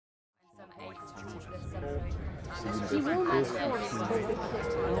This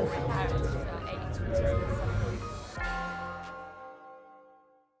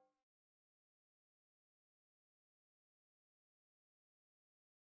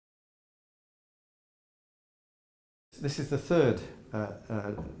is the third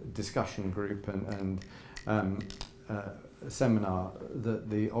discussion group and seminar that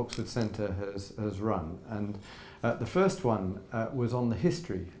the Oxford Centre has run, and the first one was on the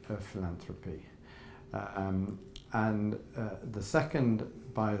history of philanthropy, and the second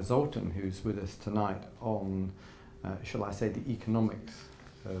by Zoltan, who's with us tonight, on shall I say the economics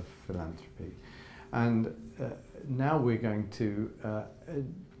of philanthropy. And now we're going to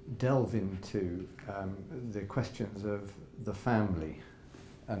delve into the questions of the family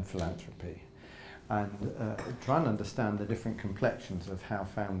and philanthropy, and try and understand the different complexions of how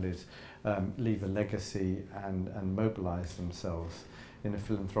families leave a legacy and mobilise themselves in a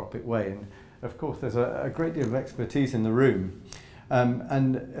philanthropic way. And of course there's a great deal of expertise in the room,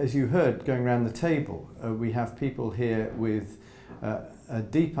 and as you heard going around the table, we have people here with a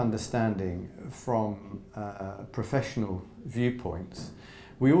deep understanding from professional viewpoints.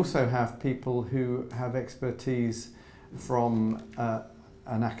 We also have people who have expertise from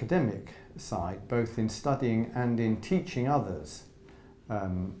an academic side, both in studying and in teaching others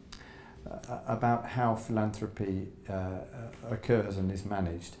about how philanthropy occurs and is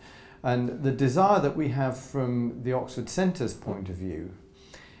managed. And the desire that we have from the Oxford Centre's point of view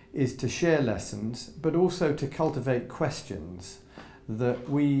is to share lessons, but also to cultivate questions that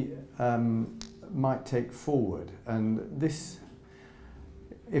we might take forward. And this,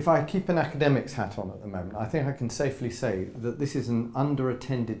 if I keep an academic's hat on at the moment, I think I can safely say that this is an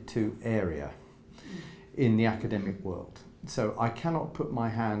under-attended to area in the academic world. So I cannot put my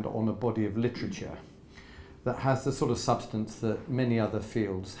hand on a body of literature that has the sort of substance that many other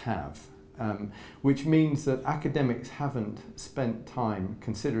fields have, which means that academics haven't spent time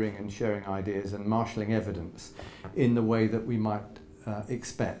considering and sharing ideas and marshalling evidence in the way that we might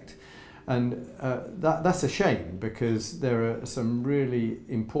expect. And that's a shame, because there are some really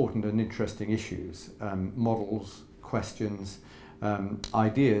important and interesting issues, models, questions,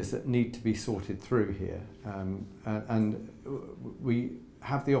 ideas that need to be sorted through here. And we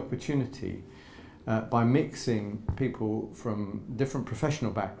have the opportunity, by mixing people from different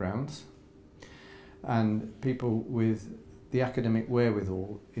professional backgrounds and people with the academic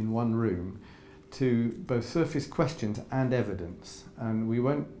wherewithal in one room, to both surface questions and evidence. And we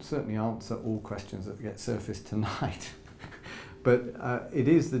won't certainly answer all questions that get surfaced tonight, but it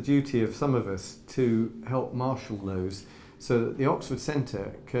is the duty of some of us to help marshal those so that the Oxford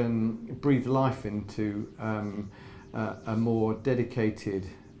Centre can breathe life into a more dedicated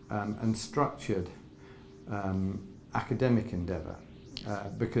and structured academic endeavour,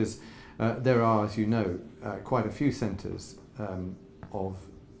 because there are, as you know, quite a few centres of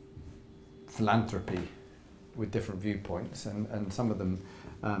philanthropy with different viewpoints, and some of them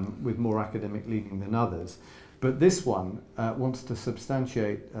with more academic leaning than others. But this one wants to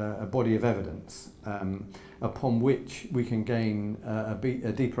substantiate a body of evidence upon which we can gain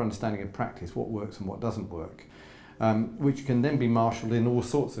a deeper understanding of practice, what works and what doesn't work, which can then be marshalled in all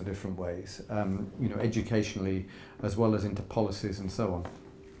sorts of different ways, you know, educationally as well as into policies and so on.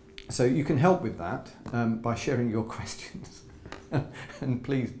 So you can help with that by sharing your questions. And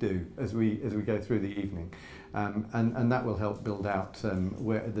please do as we go through the evening, and that will help build out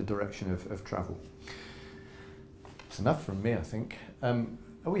where the direction of travel. It's enough from me, I think. Are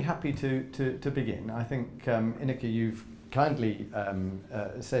we happy to begin? I think Ineke, you've kindly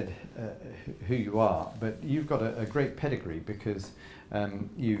said who you are, but you've got a great pedigree, because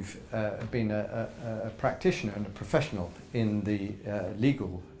you've been a practitioner and a professional in the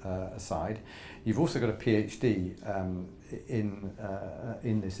legal side. You've also got a PhD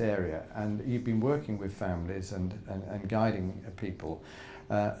in this area, and you've been working with families and guiding people,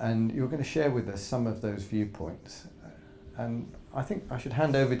 and you're going to share with us some of those viewpoints. And I think I should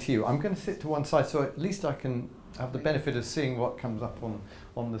hand over to you. I'm going to sit to one side so at least I can have the benefit of seeing what comes up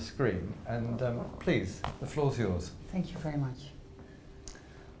on the screen. And please, the floor's yours. Thank you very much.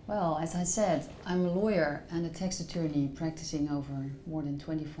 Well, as I said, I'm a lawyer and a tax attorney practicing over more than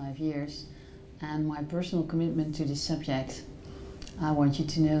 25 years. And my personal commitment to this subject, I want you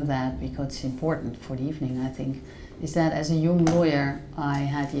to know that because it's important for the evening, I think, is that as a young lawyer, I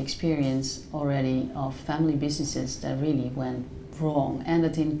had the experience already of family businesses that really went wrong,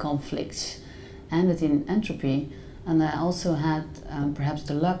 ended in conflicts, ended in entropy. And I also had perhaps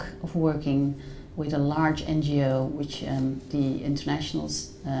the luck of working with a large NGO, which the international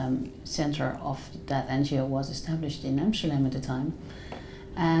center of that NGO was established in Amsterdam at the time.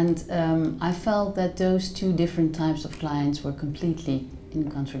 And I felt that those two different types of clients were completely in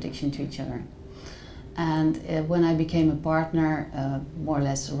contradiction to each other. And when I became a partner, more or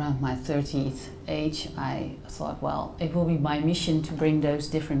less around my 30th age, I thought, well, it will be my mission to bring those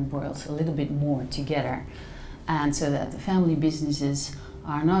different worlds a little bit more together. And so that the family businesses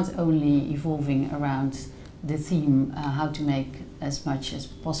are not only evolving around the theme how to make as much as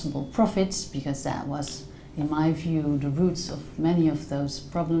possible profits, because that was, in my view, the roots of many of those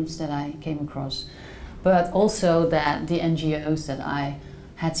problems that I came across, but also that the NGOs that I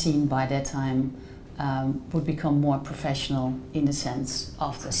had seen by that time would become more professional in the sense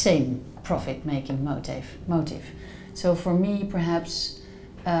of the same profit-making motive. So for me, perhaps,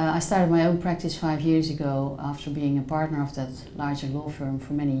 I started my own practice 5 years ago after being a partner of that larger law firm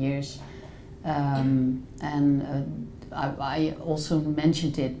for many years. I also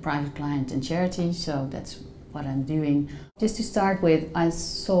mentioned it, private client and charity, so that's what I'm doing. Just to start with, I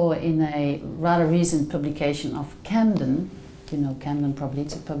saw in a rather recent publication of Camden, you know Camden probably,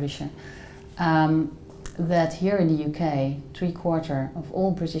 it's a publisher, that here in the UK, 3/4 of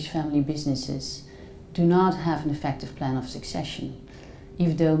all British family businesses do not have an effective plan of succession.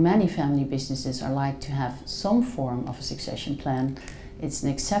 Even though many family businesses are like to have some form of a succession plan, it's an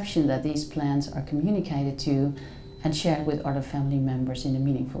exception that these plans are communicated to and shared with other family members in a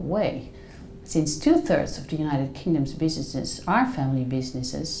meaningful way. Since 2/3 of the United Kingdom's businesses are family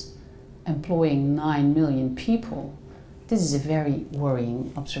businesses, employing 9 million people, this is a very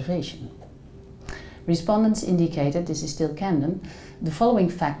worrying observation. Respondents indicated, this is still Camden, the following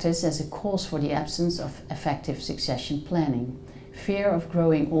factors as a cause for the absence of effective succession planning: fear of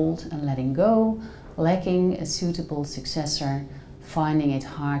growing old and letting go, lacking a suitable successor, finding it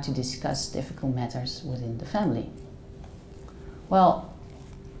hard to discuss difficult matters within the family. Well,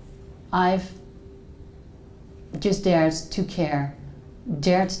 I've just dared to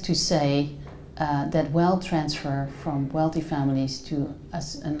say that wealth transfer from wealthy families to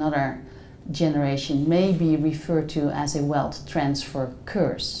another generation may be referred to as a wealth transfer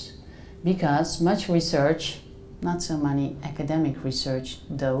curse, because much research, not so many academic research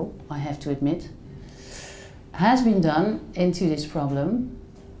though, I have to admit, has been done into this problem,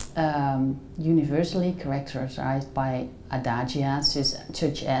 universally characterized by adagia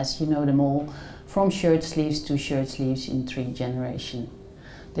such as, you know them all, from shirt sleeves to shirt sleeves in 3 generations.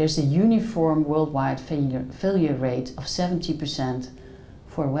 There's a uniform worldwide failure rate of 70%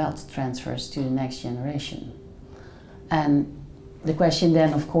 for wealth transfers to the next generation. And the question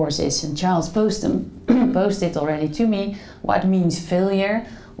then, of course, is, and Charles posted already to me, what means failure?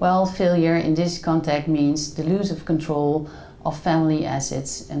 Well, failure in this context means the loss of control of family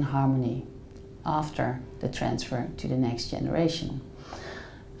assets and harmony after the transfer to the next generation.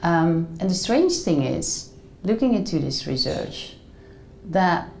 And the strange thing is, looking into this research,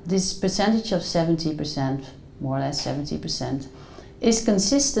 that this percentage of 70%, more or less 70%, is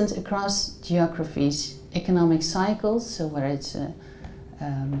consistent across geographies, economic cycles, so whether it's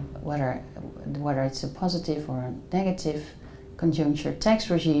a positive or a negative conjuncture, tax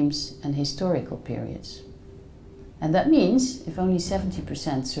regimes and historical periods. And that means if only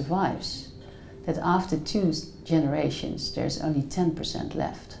 70% survives, that after 2 generations there's only 10%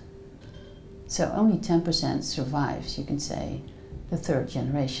 left. So only 10% survives, you can say, the 3rd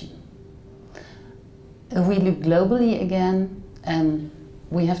generation. If we look globally again, and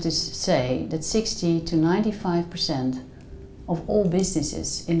we have to say that 60 to 95% of all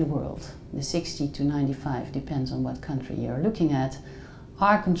businesses in the world, the 60 to 95 depends on what country you're looking at,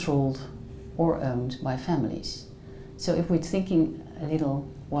 are controlled or owned by families. So if we're thinking a little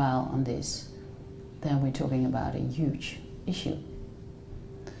while on this, then we're talking about a huge issue.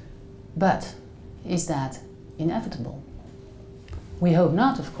 But is that inevitable? We hope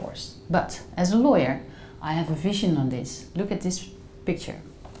not, of course, but as a lawyer, I have a vision on this. Look at this picture.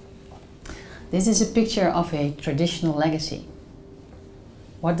 This is a picture of a traditional legacy.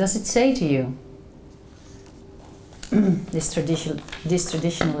 What does it say to you? This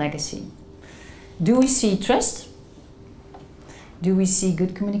traditional legacy. Do we see trust? Do we see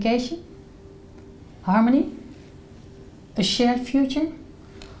good communication? Harmony? A shared future?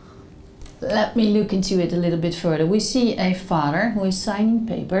 Let me look into it a little bit further. We see a father who is signing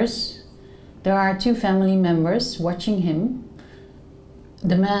papers. There are 2 family members watching him.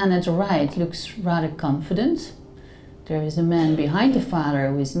 The man at the right looks rather confident. There is a man behind the father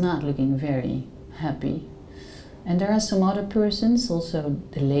who is not looking very happy. And there are some other persons, also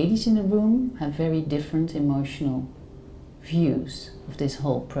the ladies in the room, have very different emotional views of this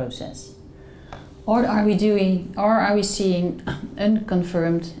whole process. Or are we seeing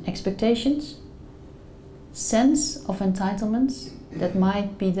unconfirmed expectations? Sense of entitlements? that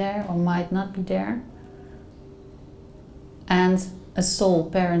might be there or might not be there, and a sole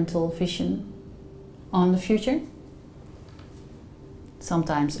parental vision on the future.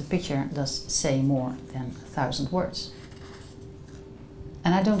 Sometimes a picture does say more than 1,000 words.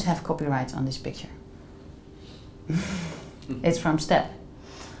 And I don't have copyright on this picture. It's from STEP.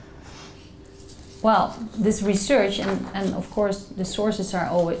 Well, this research, and of course the sources are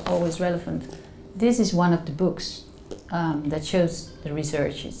always relevant. This is one of the books that shows the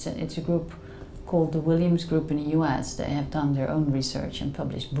research. It's a group called the Williams Group in the US. They have done their own research and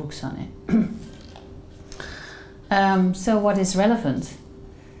published books on it. So what is relevant?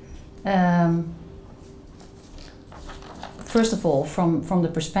 First of all, from the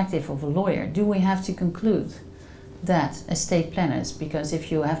perspective of a lawyer, do we have to conclude that estate planners, because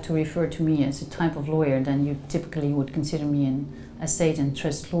if you have to refer to me as a type of lawyer, then you typically would consider me an estate and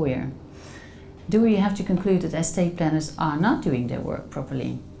trust lawyer. Do we have to conclude that estate planners are not doing their work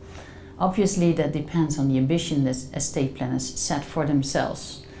properly? Obviously, that depends on the ambition that estate planners set for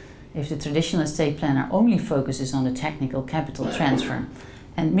themselves. If the traditional estate planner only focuses on the technical capital transfer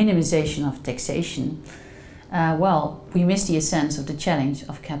and minimization of taxation, well, we miss the essence of the challenge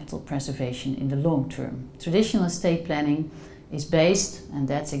of capital preservation in the long term. Traditional estate planning is based, and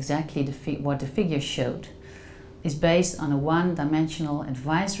that's exactly what the figures showed, is based on a one-dimensional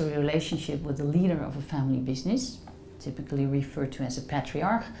advisory relationship with the leader of a family business, typically referred to as a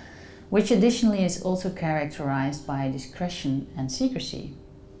patriarch, which additionally is also characterized by discretion and secrecy.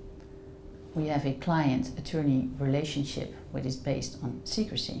 We have a client-attorney relationship which is based on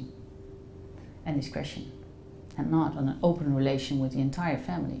secrecy and discretion, and not on an open relation with the entire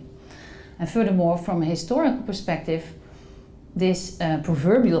family. And furthermore, from a historical perspective, this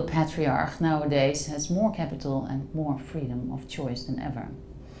proverbial patriarch nowadays has more capital and more freedom of choice than ever.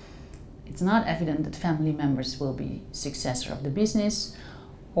 It's not evident that family members will be successor of the business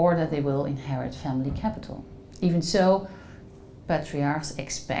or that they will inherit family capital. Even so, patriarchs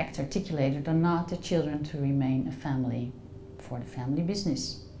expect, articulated or not, their children to remain a family for the family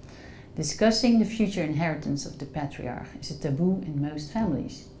business. Discussing the future inheritance of the patriarch is a taboo in most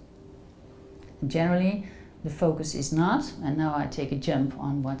families. And generally, the focus is not, and now I take a jump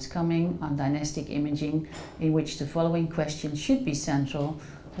on what's coming, on dynastic imaging, in which the following question should be central: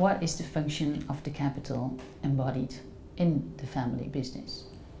 what is the function of the capital embodied in the family business?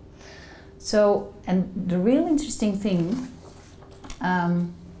 So, and the real interesting thing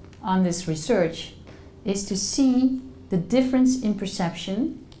on this research is to see the difference in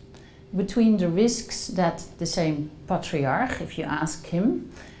perception between the risks that the same patriarch, if you ask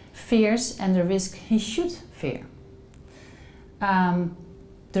him, fears and the risk he should fear.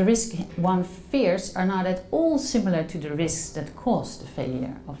 The risk one fears are not at all similar to the risks that cause the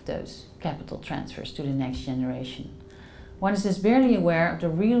failure of those capital transfers to the next generation. One is just barely aware of the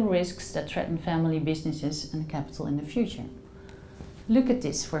real risks that threaten family businesses and capital in the future. Look at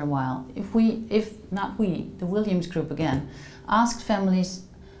this for a while. If not we, the Williams Group again, asked families,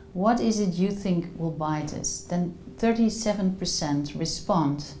 what is it you think will bite us? Then 37%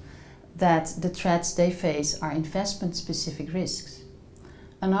 respond that the threats they face are investment-specific risks.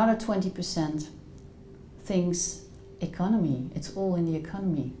 Another 20% thinks economy, it's all in the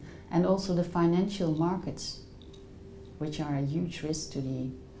economy, and also the financial markets, which are a huge risk to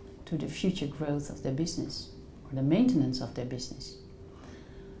the future growth of their business or the maintenance of their business.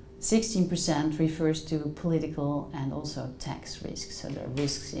 16% refers to political and also tax risks. So there are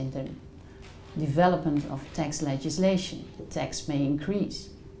risks in the development of tax legislation. The tax may increase.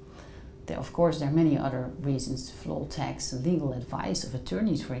 Of course, there are many other reasons: flaw tax, legal advice of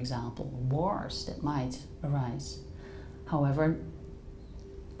attorneys, for example, wars that might arise. However,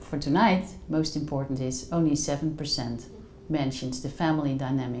 for tonight, most important is only 7% mentions the family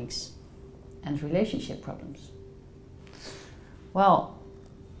dynamics and relationship problems. Well,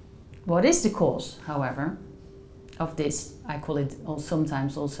 what is the cause, however, of this? I call it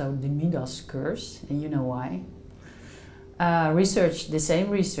sometimes also the Midas curse, and you know why. The same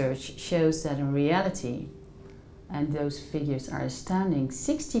research shows that in reality, and those figures are astounding,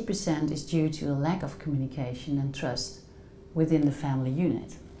 60% is due to a lack of communication and trust within the family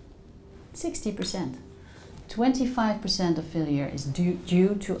unit. 60%. 25% of failure is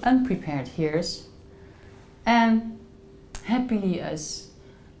due to unprepared hearers, and happily us,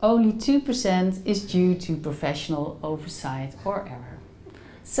 only 2% is due to professional oversight or error.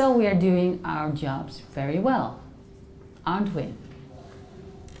 So we are doing our jobs very well, aren't we?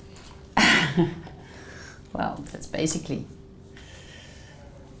 Well, that's basically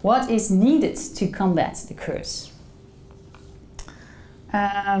what is needed to combat the curse.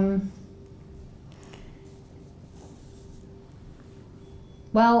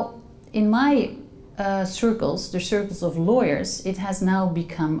 Well, in my circles, the circles of lawyers, it has now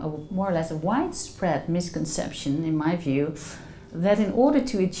become more or less a widespread misconception, in my view, that in order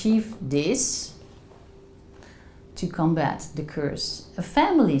to achieve this, to combat the curse, a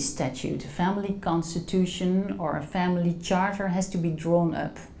family statute, a family constitution, or a family charter has to be drawn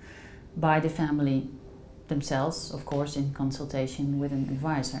up by the family themselves, of course, in consultation with an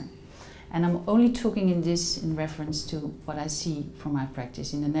advisor. And I'm only talking in reference to what I see from my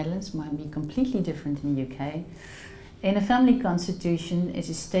practice in the Netherlands. Might be completely different in the UK. In a family constitution, it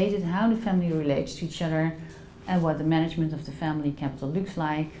is stated how the family relates to each other and what the management of the family capital looks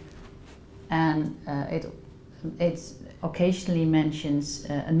like. And it occasionally mentions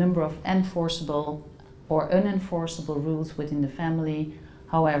a number of enforceable or unenforceable rules within the family,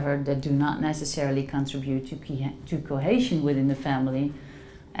 however, that do not necessarily contribute to cohesion within the family.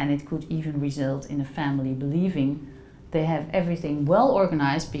 And it could even result in a family believing they have everything well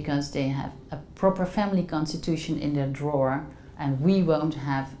organized because they have a proper family constitution in their drawer and we won't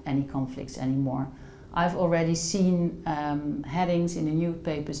have any conflicts anymore. I've already seen headings in the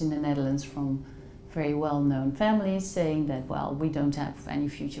newspapers in the Netherlands from very well-known families saying that, well, we don't have any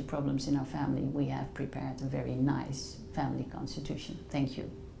future problems in our family. We have prepared a very nice family constitution. Thank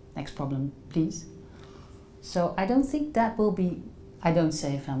you. Next problem, please. So I don't think that will be, I don't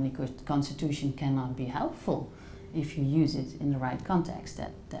say a family constitution cannot be helpful if you use it in the right context.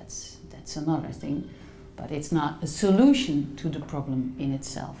 That's another thing. But it's not a solution to the problem in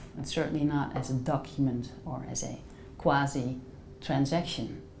itself. And certainly not as a document or as a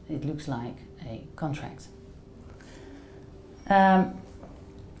quasi-transaction. It looks like a contract.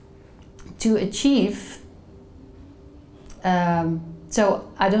 To achieve,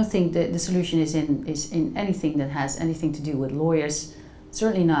 so I don't think that the solution is in anything that has anything to do with lawyers.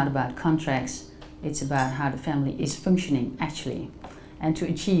 Certainly not about contracts. It's about how the family is functioning actually. And to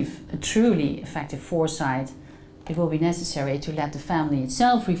achieve a truly effective foresight, it will be necessary to let the family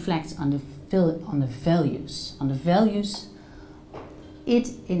itself reflect on the values. On the values,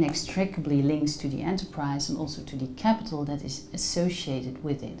 it inextricably links to the enterprise and also to the capital that is associated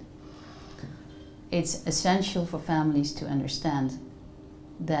with it. It's essential for families to understand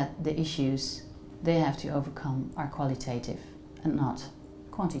that the issues they have to overcome are qualitative and not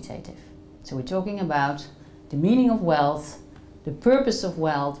quantitative. So we're talking about the meaning of wealth, the purpose of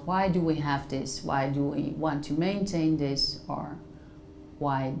wealth. Why do we have this? Why do we want to maintain this? Or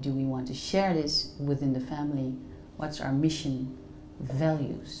why do we want to share this within the family? What's our mission?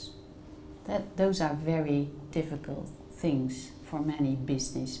 Values. Those are very difficult things for many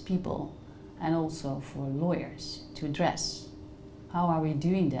business people and also for lawyers to address. How are we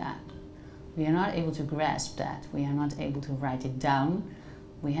doing that? We are not able to grasp that. We are not able to write it down.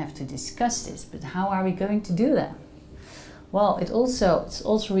 We have to discuss this, but how are we going to do that? Well, it's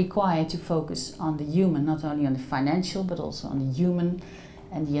also required to focus on the human, not only on the financial, but also on the human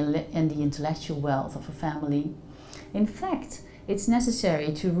and the intellectual wealth of a family. In fact, it's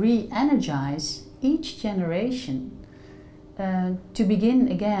necessary to re-energize each generation to begin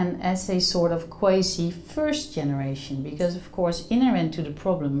again as a sort of quasi-first generation, because of course inherent to the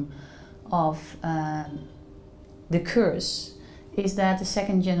problem of the curse is that the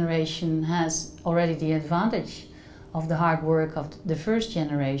second generation has already the advantage of the hard work of the first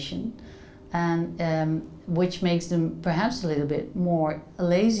generation, and which makes them perhaps a little bit more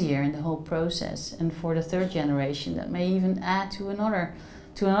lazier in the whole process. And for the third generation, that may even add to another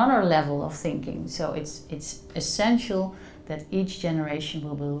level of thinking. So it's essential that each generation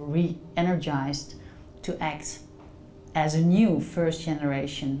will be re-energized to act as a new first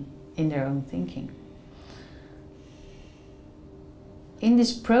generation in their own thinking. In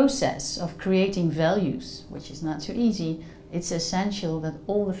this process of creating values, which is not so easy, it's essential that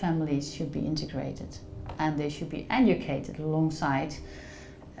all the families should be integrated and they should be educated alongside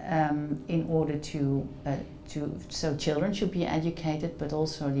in order so children should be educated, but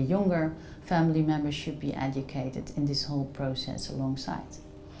also the younger family members should be educated in this whole process alongside.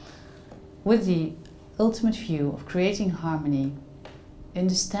 With the ultimate view of creating harmony,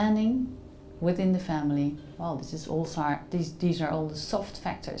 understanding within the family. Well, these are all the soft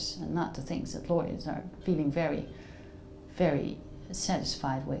factors and not the things that lawyers are feeling very, very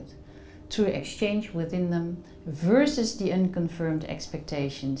satisfied with. Through exchange within them versus the unconfirmed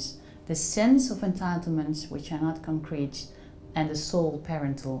expectations, the sense of entitlements which are not concrete, and the sole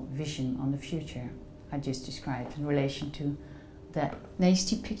parental vision on the future I just described in relation to that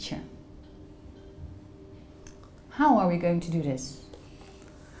nasty picture. How are we going to do this?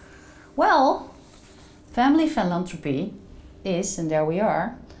 Well, family philanthropy is, and there we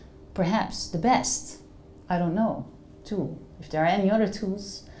are, perhaps the best. I don't know. tool. If there are any other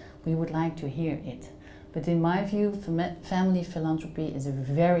tools, we would like to hear it. But in my view, family philanthropy is a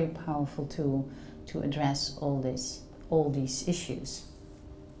very powerful tool to address all these issues.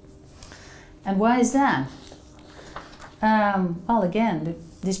 And why is that? Well, again,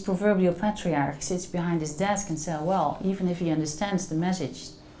 this proverbial patriarch sits behind his desk and says, well, even if he understands the message,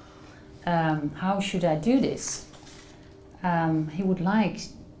 how should I do this? He would like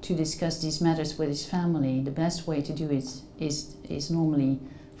to discuss these matters with his family. The best way to do it is normally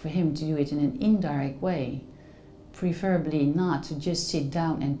for him to do it in an indirect way, preferably not to just sit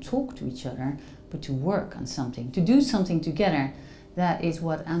down and talk to each other, but to work on something, to do something together. That is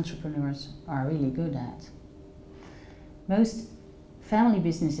what entrepreneurs are really good at. Most family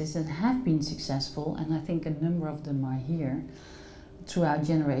businesses that have been successful, and I think a number of them are here throughout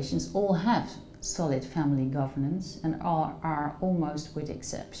generations, all have solid family governance and are almost with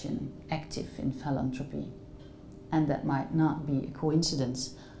exception active in philanthropy. And that might not be a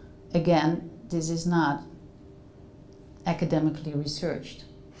coincidence. Again, this is not academically researched.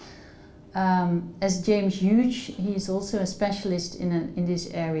 As James Hughes, he is also a specialist in this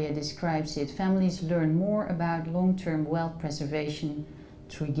area, describes it, families learn more about long-term wealth preservation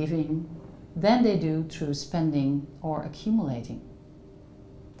through giving than they do through spending or accumulating.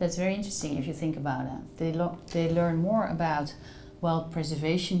 That's very interesting if you think about that. They learn more about wealth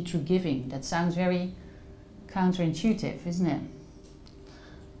preservation through giving. That sounds very counterintuitive, isn't it?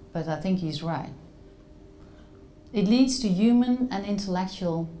 But I think he's right. It leads to human and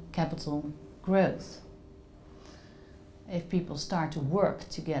intellectual capital growth if people start to work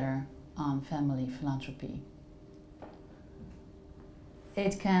together on family philanthropy.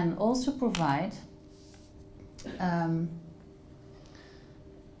 It can also provide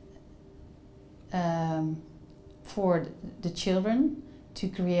for the children to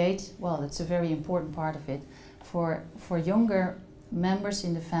create, well, that's a very important part of it, for younger members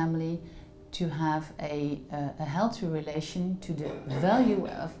in the family to have a healthy relation to the value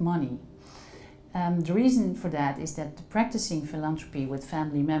of money. The reason for that is that practicing philanthropy with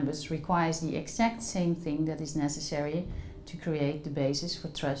family members requires the exact same thing that is necessary to create the basis for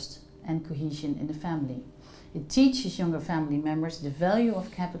trust and cohesion in the family. It teaches younger family members the value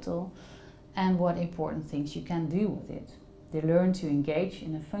of capital and what important things you can do with it. They learn to engage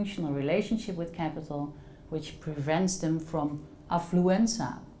in a functional relationship with capital, which prevents them from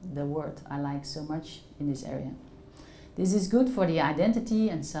affluenza, the word I like so much in this area. This is good for the identity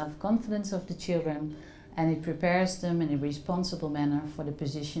and self-confidence of the children, and it prepares them in a responsible manner for the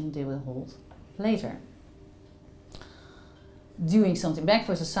position they will hold later. Doing something back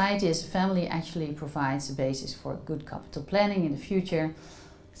for society as a family actually provides a basis for good capital planning in the future,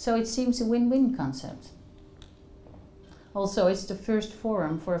 so it seems a win-win concept. Also, it's the first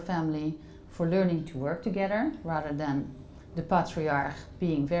forum for a family for learning to work together, rather than the patriarch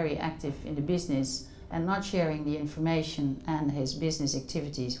being very active in the business and not sharing the information and his business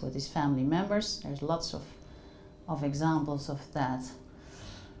activities with his family members. There's lots of examples of that.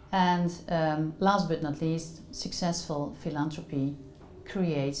 And last but not least, successful philanthropy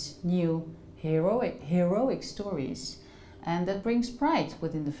creates new heroic stories, and that brings pride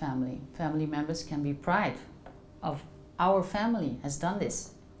within the family. Family members can be proud of our family has done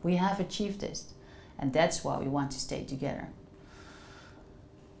this. We have achieved this, and that's why we want to stay together.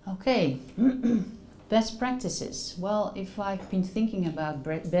 Okay, best practices. Well, if I've been thinking about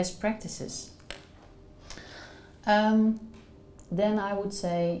best practices, then I would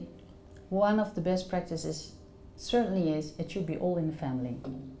say one of the best practices certainly is it should be all in the family.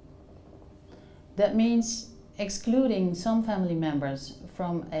 That means excluding some family members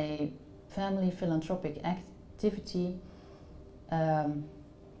from a family philanthropic activity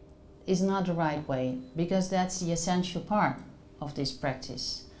is not the right way, because that's the essential part of this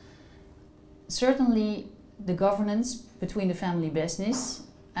practice. Certainly the governance between the family business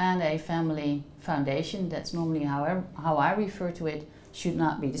and a family foundation, that's normally how I refer to it, should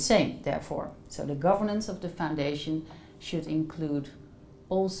not be the same, therefore. So the governance of the foundation should include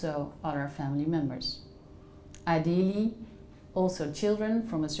also other family members. Ideally, also children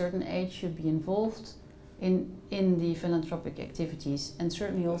from a certain age should be involved in the philanthropic activities, and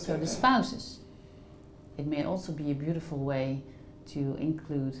certainly also the spouses. It may also be a beautiful way to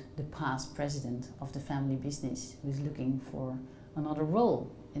include the past president of the family business who is looking for another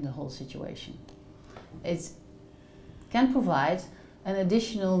role in the whole situation. It can provide an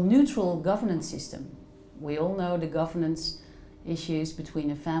additional neutral governance system. We all know the governance issues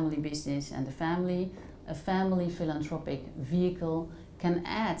between a family business and the family. A family philanthropic vehicle can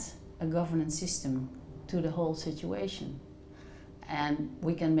add a governance system to the whole situation. And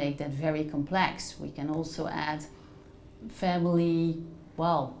we can make that very complex. We can also add family,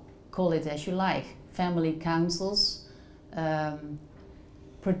 well, call it as you like, family councils,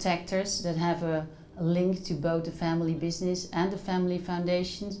 protectors that have a link to both the family business and the family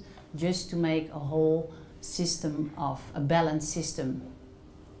foundations, just to make a whole system of a balanced system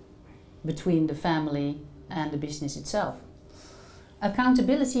between the family and the business itself.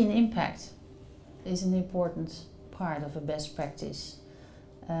 Accountability and impact is an important part of a best practice.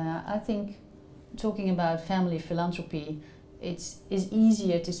 I think talking about family philanthropy, it's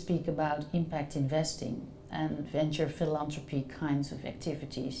easier to speak about impact investing and venture philanthropy kinds of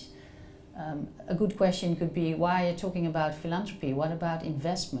activities. A good question could be, why are you talking about philanthropy? What about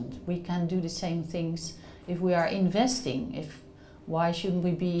investment? We can do the same things if we are investing. Why shouldn't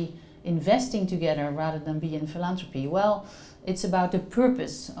we be investing together rather than be in philanthropy? Well, it's about the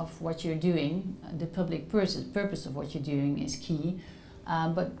purpose of what you're doing. The public purpose of what you're doing is key.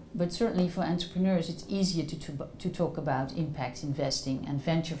 But certainly for entrepreneurs, it's easier to talk about impact investing and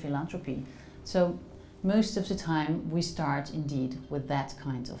venture philanthropy. So most of the time we start indeed with that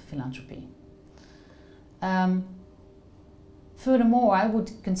kind of philanthropy. Furthermore, I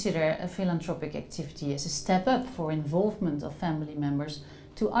would consider a philanthropic activity as a step up for involvement of family members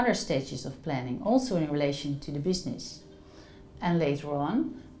to other stages of planning, also in relation to the business. And later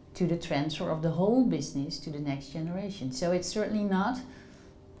on, to the transfer of the whole business to the next generation. So it's certainly not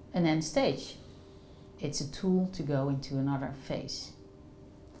an end stage. It's a tool to go into another phase.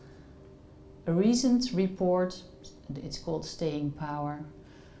 A recent report, it's called Staying Power,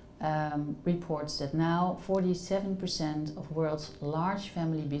 reports that now 47% of world's large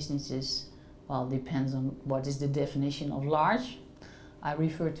family businesses, well, depends on what is the definition of large, I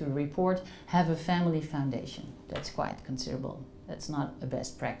refer to the report, have a family foundation. That's quite considerable. That's not a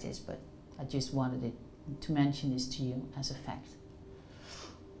best practice, but I just wanted to mention this to you as a fact.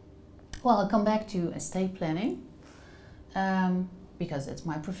 Well, I'll come back to estate planning, because it's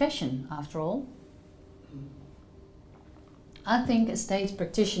my profession after all. I think estate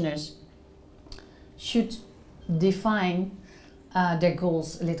practitioners should define their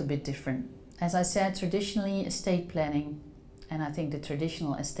goals a little bit different. As I said, traditionally estate planning, and I think the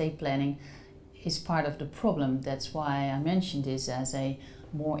traditional estate planning is part of the problem. That's why I mentioned this as a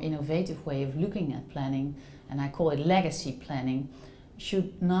more innovative way of looking at planning, and I call it legacy planning,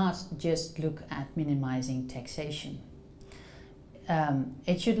 should not just look at minimizing taxation.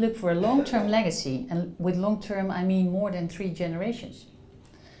 It should look for a long-term legacy, and with long-term I mean more than 3 generations.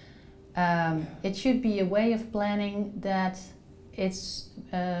 It should be a way of planning that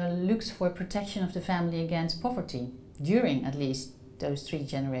looks for protection of the family against poverty during at least those 3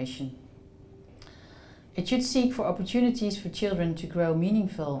 generations. It should seek for opportunities for children to grow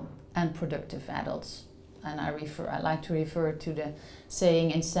meaningful and productive adults. And I like to refer to the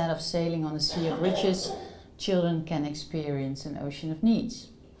saying, instead of sailing on a sea of riches, children can experience an ocean of needs.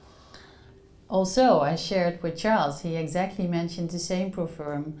 Also, I shared with Charles, he exactly mentioned the same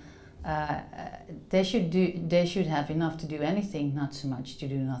proverb. They should have enough to do anything, not so much to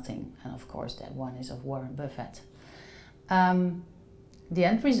do nothing. And of course that one is of Warren Buffett. The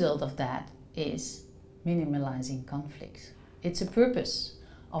end result of that is minimalizing conflict. It's a purpose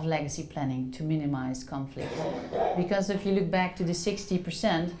of legacy planning to minimize conflict. Because if you look back to the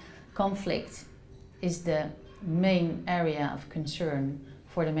 60%, conflict is the main area of concern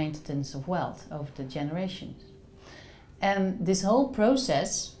for the maintenance of wealth over the generations. And this whole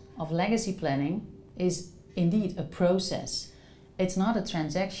process of legacy planning is indeed a process. It's not a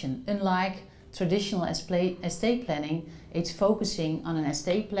transaction. Unlike traditional estate planning, it's focusing on an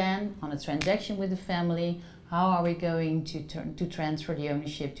estate plan, on a transaction with the family. How are we going to transfer the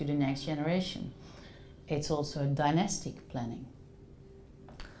ownership to the next generation? It's also a dynastic planning.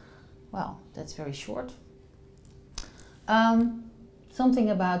 Well, that's very short. Something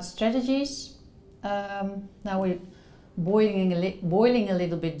about strategies. Now we're boiling a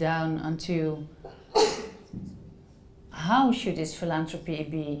little bit down onto how should this philanthropy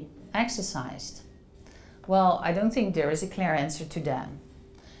be exercised? Well, I don't think there is a clear answer to that.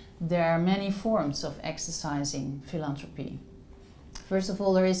 There are many forms of exercising philanthropy. First of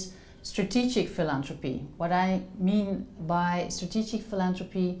all, there is strategic philanthropy. What I mean by strategic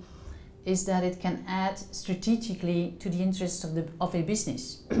philanthropy is that it can add strategically to the interests of a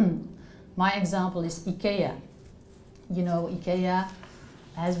business. My example is IKEA. You know, IKEA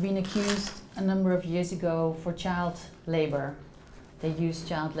has been accused a number of years ago for child labor. They used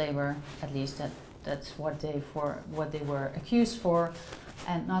child labor, at least that's what they were accused for.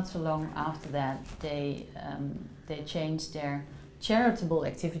 And not so long after that, they changed their charitable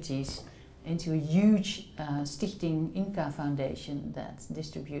activities into a huge Stichting Inca Foundation that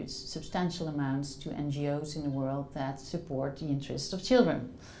distributes substantial amounts to NGOs in the world that support the interests of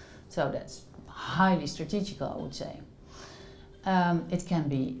children. So that's highly strategical, I would say. It can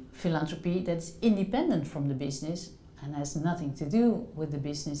be philanthropy that's independent from the business and has nothing to do with the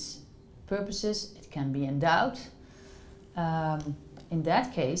business purposes. It can be endowed. In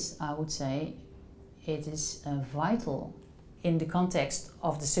that case, I would say it is vital in the context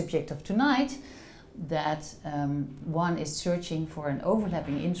of the subject of tonight that one is searching for an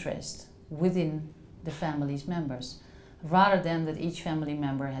overlapping interest within the family's members, rather than that each family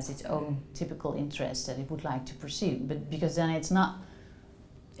member has its own typical interest that it would like to pursue, but because then it's not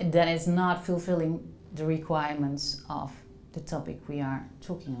fulfilling the requirements of the topic we are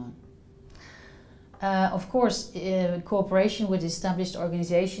talking on. Of course, cooperation with established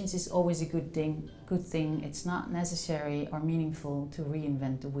organizations is always a good thing. It's not necessary or meaningful to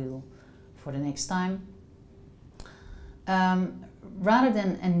reinvent the wheel for the next time. Rather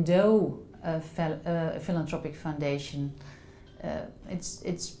than endow a philanthropic foundation,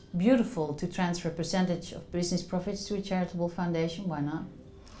 it's beautiful to transfer a percentage of business profits to a charitable foundation. Why not?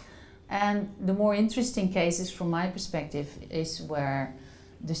 And the more interesting cases from my perspective is where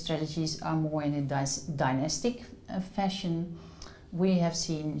the strategies are more in a dynastic fashion. We have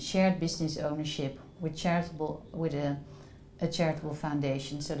seen shared business ownership with a charitable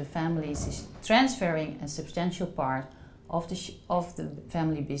foundation. So the family is transferring a substantial part of the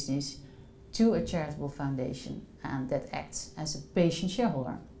family business to a charitable foundation, and that acts as a patient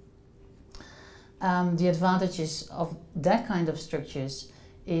shareholder. The advantages of that kind of structures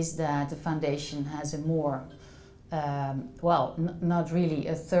is that the foundation has a more not really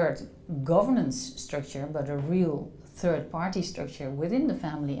a third governance structure, but a real third-party structure within the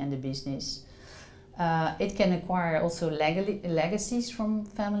family and the business. It can acquire also legacies from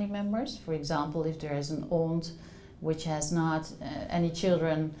family members. For example, if there is an aunt which has not any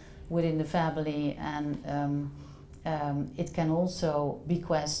children within the family, and it can also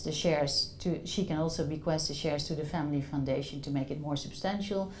bequest the shares she can also bequest the shares to the family foundation to make it more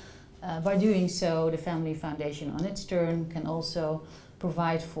substantial. By doing so, the family foundation on its turn can also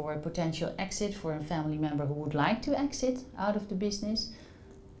provide for a potential exit for a family member who would like to exit out of the business.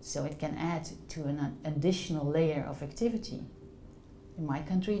 So it can add to an additional layer of activity. In my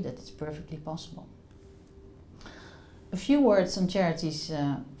country, that is perfectly possible. A few words on charities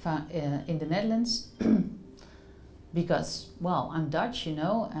in the Netherlands. Because, well, I'm Dutch, you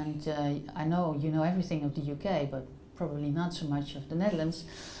know, and I know you know everything of the UK, but probably not so much of the Netherlands.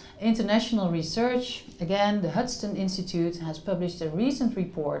 International research, again, the Hudson Institute has published a recent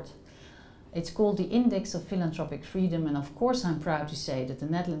report. It's called the Index of Philanthropic Freedom, and of course I'm proud to say that the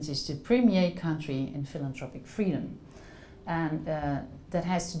Netherlands is the premier country in philanthropic freedom. And that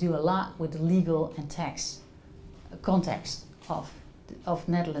has to do a lot with the legal and tax context of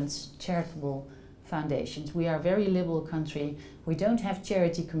Netherlands charitable foundations. We are a very liberal country. We don't have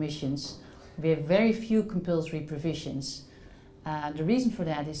charity commissions. We have very few compulsory provisions. The reason for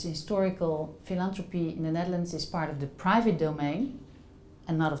that is historical philanthropy in the Netherlands is part of the private domain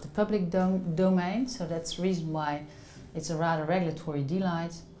and not of the public domain. So that's the reason why it's a rather regulatory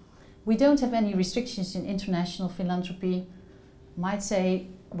delight. We don't have any restrictions in international philanthropy. Might say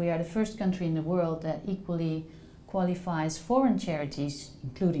we are the first country in the world that equally qualifies foreign charities,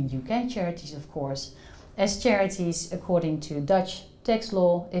 including UK charities of course, as charities according to Dutch tax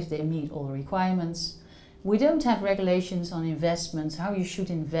law if they meet all the requirements. We don't have regulations on investments, how you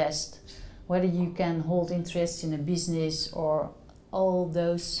should invest, whether you can hold interest in a business or all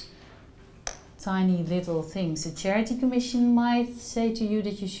those tiny little things a charity commission might say to you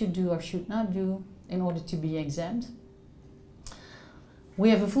that you should do or should not do in order to be exempt. We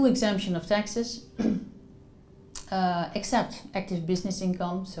have a full exemption of taxes, except active business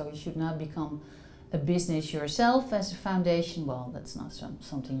income, so you should not become a business yourself as a foundation. Well, that's not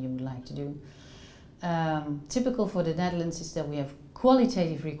something you would like to do. Typical for the Netherlands is that we have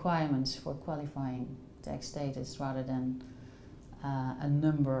qualitative requirements for qualifying tax status rather than a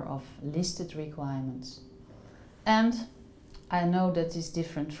number of listed requirements. And I know that is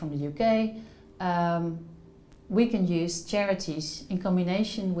different from the UK. We can use charities in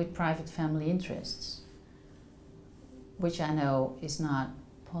combination with private family interests, which I know is not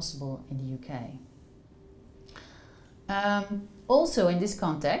possible in the UK. Also in this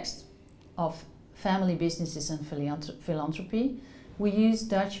context of family businesses and philanthropy, we use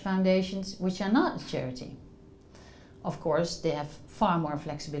Dutch foundations which are not a charity. Of course, they have far more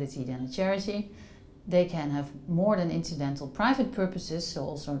flexibility than a charity. They can have more than incidental private purposes, so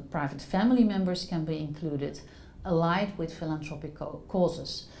also private family members can be included, allied with philanthropic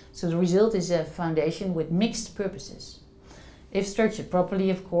causes. So the result is a foundation with mixed purposes. If structured properly,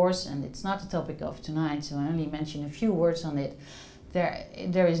 of course, and it's not the topic of tonight, so I only mention a few words on it,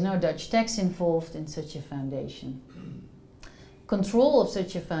 there is no Dutch tax involved in such a foundation. Control of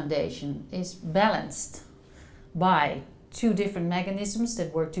such a foundation is balanced by two different mechanisms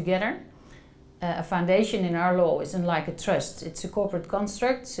that work together. A foundation in our law is unlike a trust. It's a corporate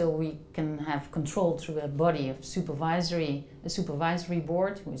construct, so we can have control through a body of supervisory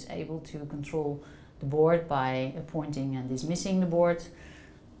board who is able to control the board by appointing and dismissing the board,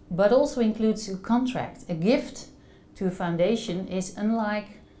 but also includes a contract. A gift to a foundation is, unlike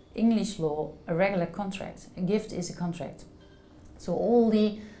English law, a regular contract. A gift is a contract. So all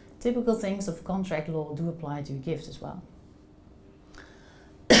the typical things of contract law do apply to a gift as well.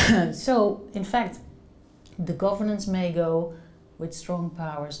 So, in fact, the governance may go with strong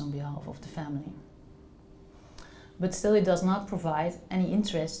powers on behalf of the family. But still it does not provide any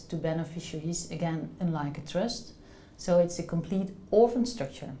interest to beneficiaries, again, unlike a trust. So it's a complete orphan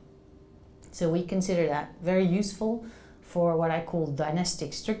structure. So we consider that very useful for what I call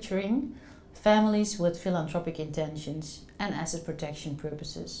dynastic structuring, families with philanthropic intentions and asset protection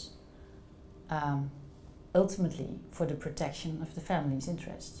purposes. Ultimately for the protection of the family's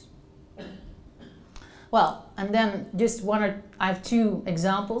interests. Well, and then just I have two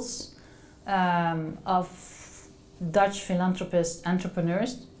examples of Dutch philanthropist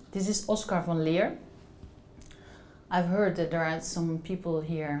entrepreneurs. This is Oscar van Leer. I've heard that there are some people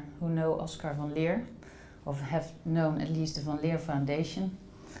here who know Oscar van Leer, or have known at least the Van Leer Foundation.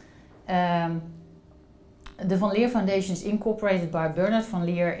 The Van Leer Foundation is incorporated by Bernard van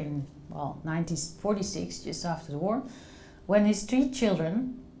Leer in 1946, just after the war, when his three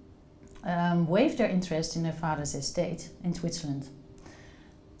children waived their interest in their father's estate in Switzerland.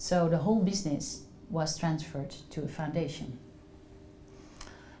 So the whole business was transferred to a foundation.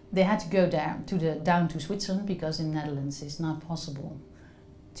 They had to go down to Switzerland because in the Netherlands it's not possible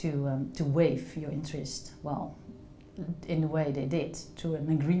to waive your interest, well, in the way they did, through an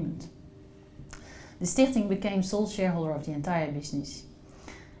agreement. The stichting became sole shareholder of the entire business,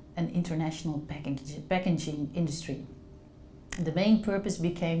 an international packaging industry. The main purpose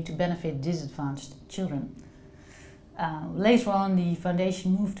became to benefit disadvantaged children. Later on, the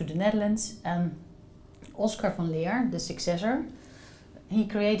foundation moved to the Netherlands, and Oscar van Leer, the successor, he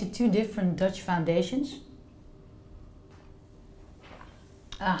created two different Dutch foundations.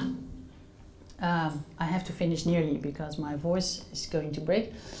 I have to finish nearly because my voice is going to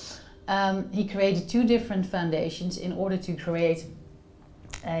break. He created two different foundations in order to create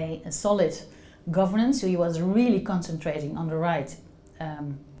a solid governance. So he was really concentrating on the right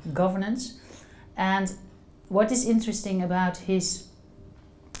governance. And what is interesting about his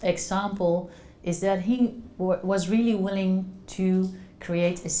example is that he was really willing to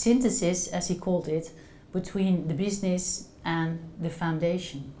create a synthesis, as he called it, between the business and the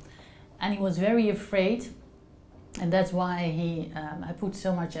foundation. And he was very afraid, and that's why I put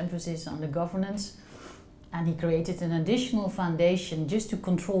so much emphasis on the governance. And he created an additional foundation just to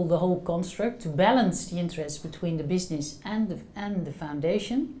control the whole construct, to balance the interests between the business and the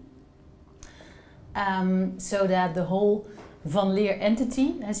foundation. So that the whole Van Leer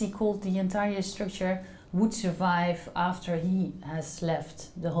entity, as he called the entire structure, would survive after he has left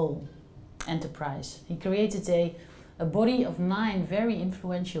the whole enterprise. He created a body of 9 very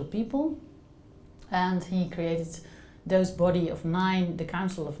influential people, and he created those body of 9, the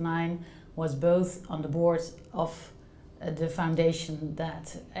Council of 9, was both on the board of the foundation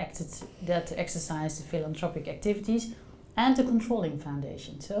that exercised the philanthropic activities and the controlling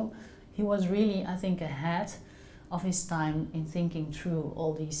foundation. So he was really, I think, ahead of his time in thinking through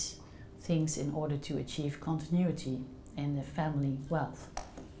all these things in order to achieve continuity in the family wealth.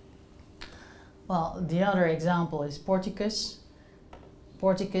 Well, the other example is Porticus.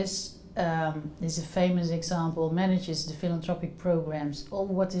 Porticus is a famous example, manages the philanthropic programs. All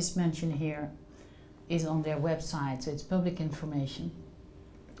what is mentioned here is on their website, so it's public information.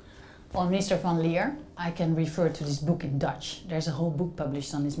 On Mr. Van Leer, I can refer to this book in Dutch. There's a whole book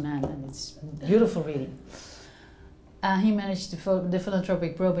published on this man, and it's beautiful reading. He managed the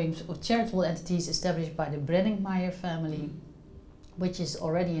philanthropic programs of charitable entities established by the Brenningmeier family, which is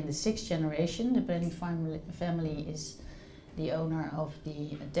already in the 6th generation. The Brenning family is the owner of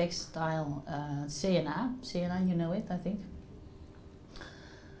the textile CNA. CNA, you know it, I think.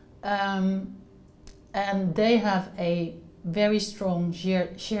 And they have a very strong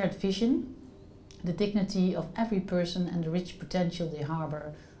shared vision. The dignity of every person and the rich potential they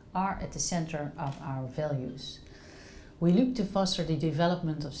harbor are at the center of our values. We look to foster the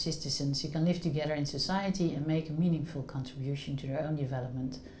development of citizens who can live together in society and make a meaningful contribution to their own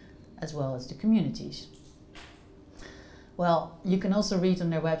development as well as the communities. Well, you can also read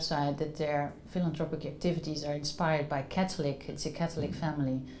on their website that their philanthropic activities are inspired by it's a Catholic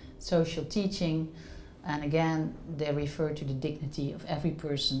family, social teaching, and again they refer to the dignity of every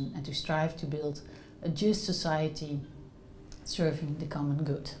person and to strive to build a just society serving the common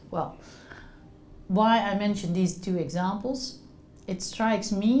good. Well, why I mention these two examples, it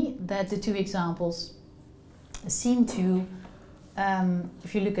strikes me that the two examples seem to,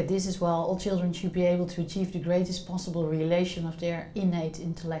 if you look at this as well, all children should be able to achieve the greatest possible realization of their innate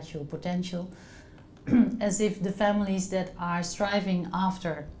intellectual potential, as if the families that are striving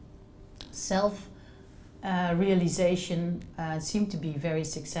after self-realization seem to be very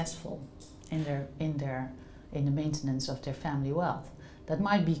successful in the maintenance of their family wealth. That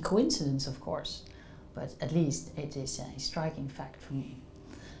might be coincidence, of course, but at least it is a striking fact for me.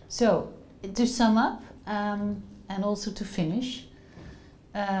 So, to sum up, and also to finish,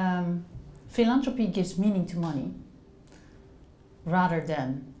 philanthropy gives meaning to money rather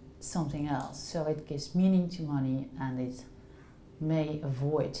than something else. So it gives meaning to money, and it may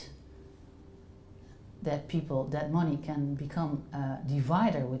avoid that money can become a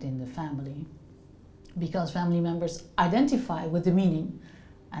divider within the family, because family members identify with the meaning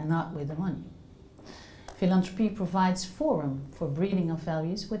and not with the money. Philanthropy provides forum for breeding of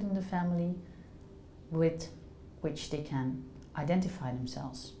values within the family with which they can identify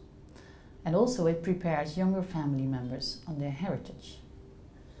themselves. And also it prepares younger family members on their heritage.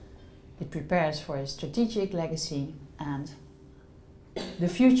 It prepares for a strategic legacy and the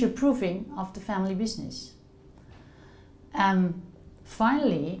future proofing of the family business. And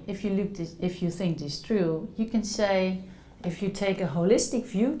finally, if you think this through, you can say, if you take a holistic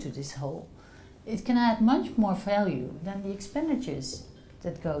view to this whole, it can add much more value than the expenditures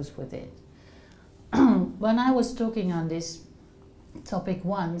that goes with it. When I was talking on this topic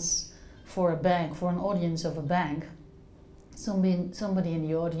once for a bank, for an audience of a bank, somebody in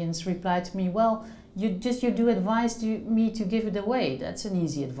the audience replied to me, well, you do advise me to give it away. That's an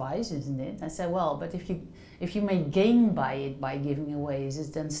easy advice, isn't it? I said, well, but if you may gain by it by giving away, is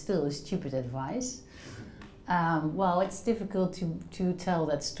it then still a stupid advice? Well, it's difficult to tell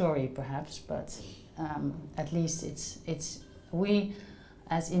that story, perhaps, but at least we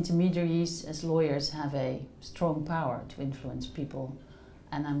as intermediaries, as lawyers, have a strong power to influence people,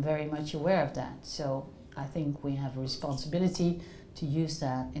 and I'm very much aware of that. So I think we have a responsibility to use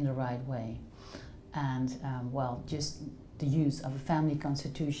that in the right way. And well, just the use of a family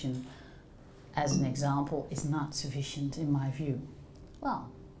constitution as an example is not sufficient in my view. Well,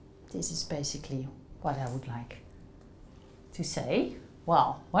 this is basically what I would like to say.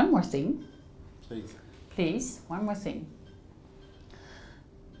 Well, one more thing. Please. Please, one more thing.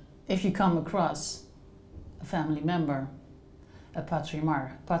 If you come across a family member, a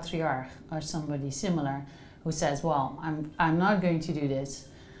patriarch or somebody similar who says, well, I'm not going to do this,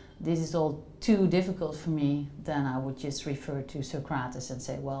 this is all too difficult for me, then I would just refer to Socrates and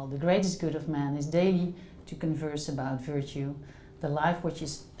say, well, the greatest good of man is daily to converse about virtue. The life which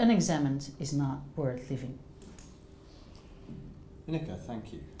is unexamined is not worth living. Ineke,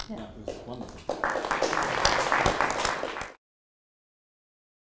 thank you. Yeah. That was wonderful.